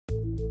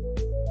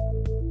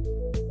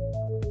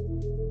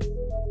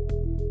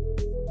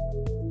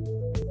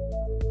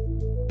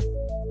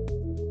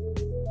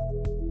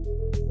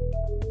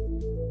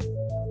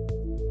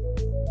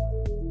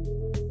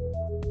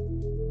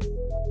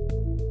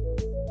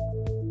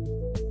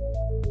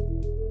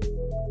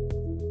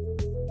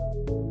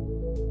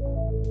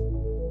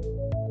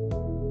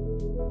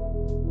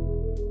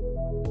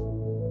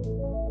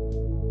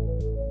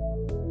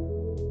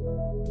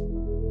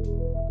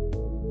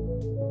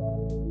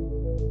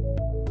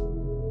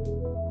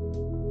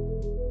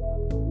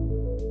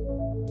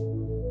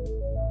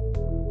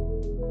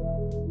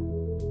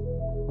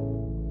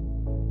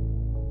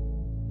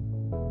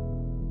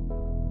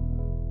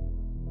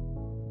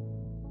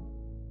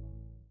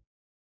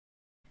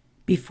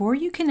Before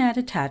you can add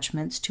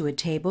attachments to a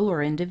table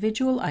or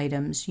individual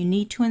items, you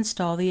need to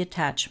install the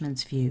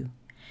Attachments view.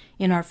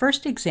 In our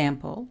first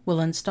example,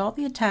 we'll install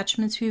the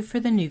Attachments view for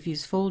the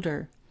NewViews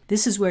folder.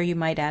 This is where you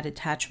might add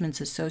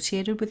attachments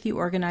associated with the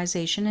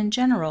organization in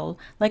general,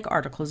 like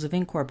articles of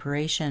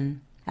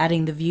incorporation.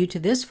 Adding the view to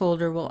this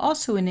folder will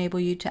also enable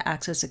you to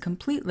access a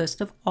complete list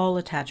of all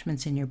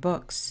attachments in your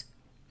books.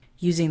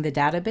 Using the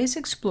Database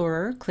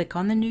Explorer, click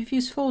on the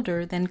NewViews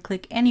folder, then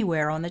click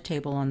anywhere on the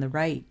table on the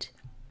right.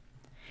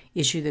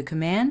 Issue the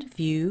command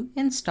View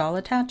Install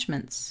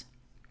Attachments.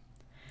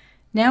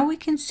 Now we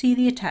can see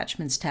the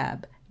Attachments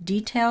tab.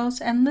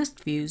 Details and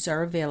list views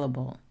are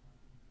available.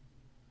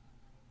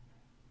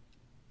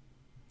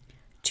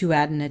 To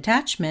add an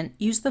attachment,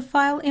 use the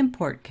File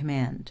Import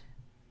command.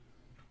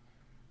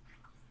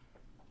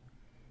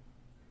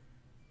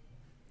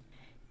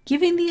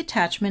 Giving the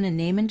attachment a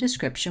name and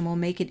description will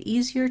make it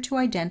easier to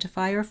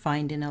identify or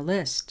find in a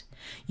list.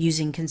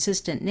 Using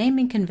consistent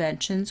naming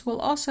conventions will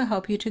also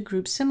help you to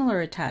group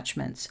similar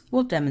attachments.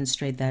 We'll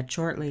demonstrate that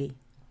shortly.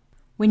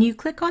 When you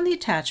click on the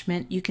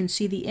attachment, you can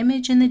see the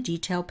image in the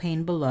detail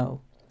pane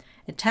below.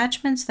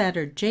 Attachments that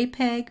are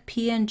JPEG,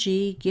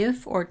 PNG,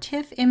 GIF, or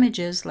TIFF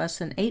images less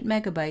than 8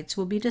 megabytes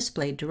will be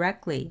displayed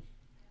directly.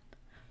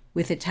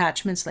 With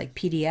attachments like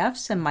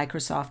PDFs and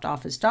Microsoft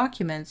Office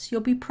documents,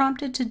 you'll be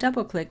prompted to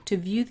double-click to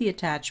view the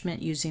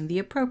attachment using the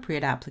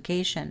appropriate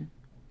application.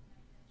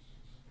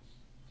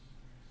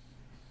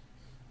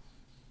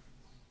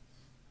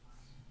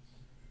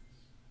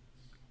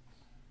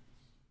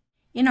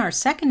 In our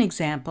second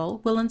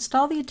example, we'll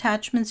install the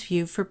Attachments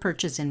view for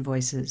purchase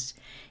invoices.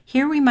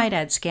 Here we might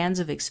add scans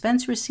of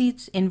expense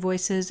receipts,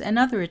 invoices, and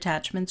other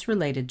attachments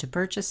related to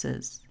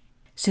purchases.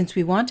 Since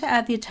we want to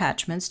add the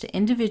attachments to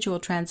individual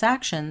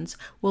transactions,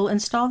 we'll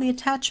install the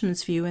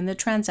Attachments view in the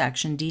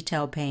Transaction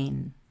Detail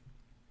pane.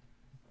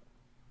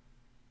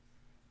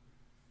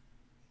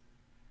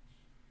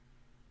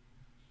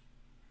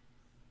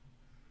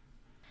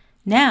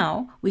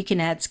 Now, we can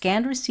add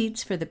scanned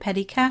receipts for the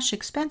petty cash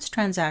expense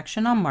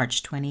transaction on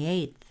March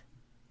 28th.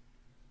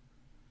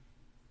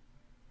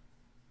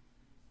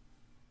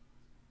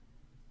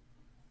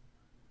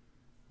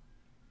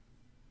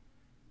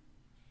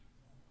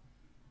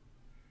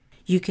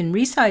 You can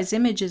resize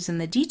images in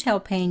the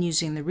Detail pane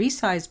using the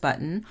Resize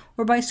button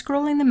or by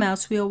scrolling the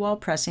mouse wheel while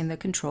pressing the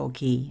Control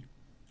key.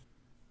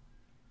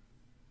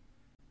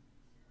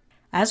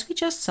 As we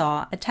just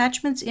saw,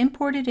 attachments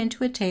imported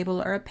into a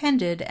table are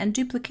appended and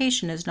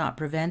duplication is not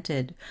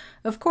prevented.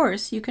 Of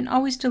course, you can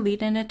always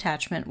delete an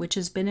attachment which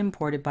has been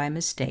imported by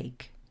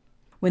mistake.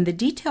 When the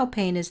Detail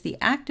pane is the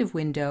active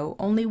window,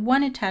 only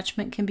one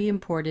attachment can be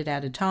imported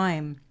at a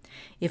time.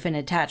 If an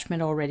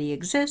attachment already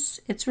exists,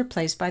 it's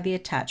replaced by the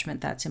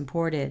attachment that's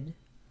imported.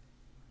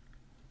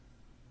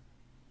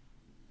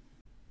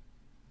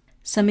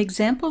 Some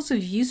examples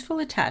of useful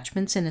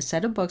attachments in a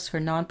set of books for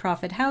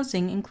nonprofit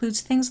housing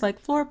includes things like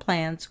floor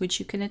plans, which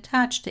you can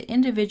attach to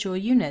individual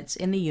units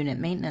in the unit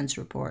maintenance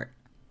report.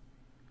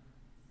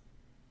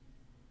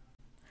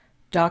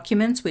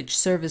 Documents which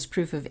serve as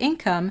proof of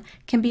income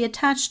can be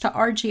attached to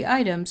RG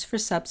items for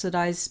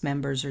subsidized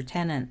members or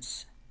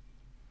tenants.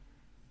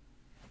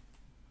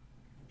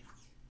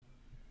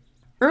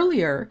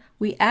 Earlier,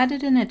 we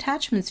added an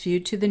Attachments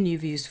view to the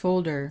NewViews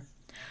folder.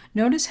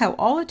 Notice how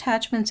all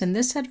attachments in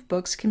this set of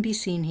books can be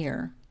seen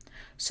here.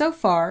 So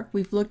far,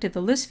 we've looked at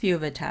the list view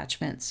of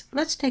attachments.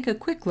 Let's take a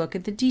quick look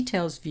at the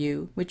Details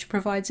view, which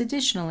provides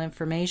additional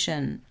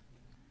information.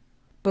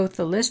 Both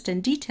the List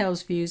and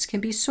Details views can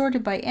be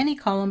sorted by any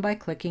column by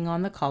clicking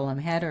on the column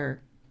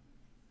header.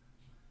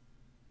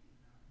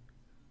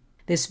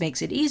 This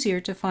makes it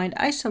easier to find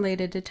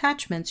isolated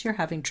attachments you're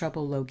having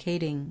trouble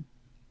locating.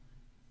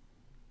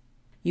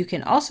 You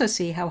can also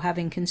see how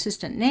having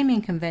consistent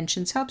naming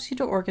conventions helps you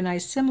to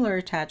organize similar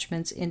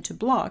attachments into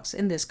blocks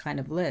in this kind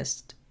of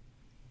list.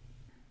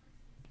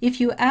 If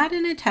you add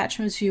an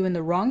attachments view in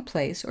the wrong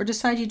place or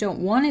decide you don't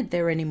want it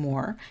there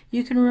anymore,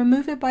 you can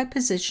remove it by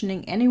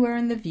positioning anywhere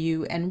in the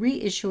view and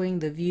reissuing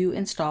the View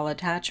Install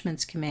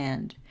Attachments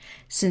command.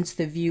 Since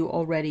the view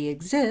already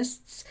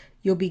exists,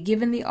 you'll be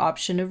given the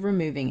option of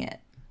removing it.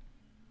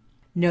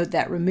 Note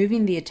that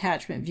removing the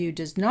attachment view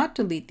does not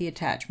delete the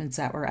attachments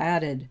that were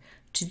added.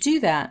 To do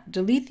that,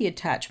 delete the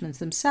attachments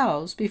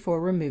themselves before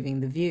removing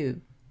the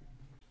view.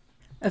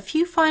 A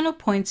few final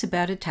points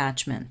about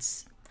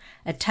attachments.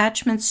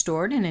 Attachments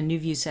stored in a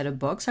NewViews set of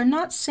books are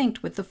not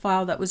synced with the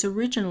file that was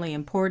originally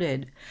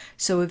imported.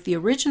 So if the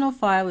original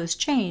file is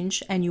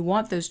changed and you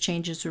want those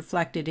changes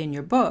reflected in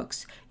your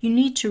books, you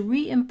need to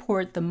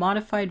re-import the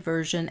modified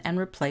version and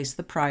replace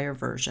the prior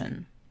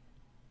version.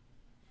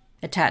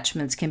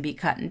 Attachments can be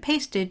cut and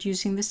pasted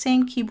using the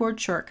same keyboard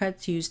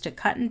shortcuts used to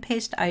cut and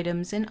paste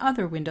items in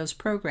other Windows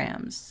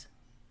programs.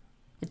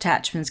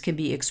 Attachments can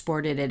be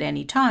exported at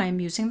any time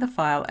using the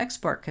File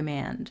Export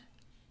command.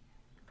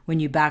 When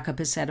you back up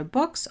a set of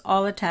books,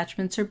 all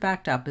attachments are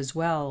backed up as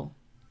well.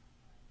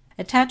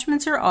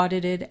 Attachments are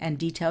audited and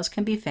details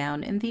can be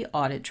found in the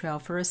audit trail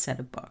for a set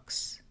of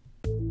books.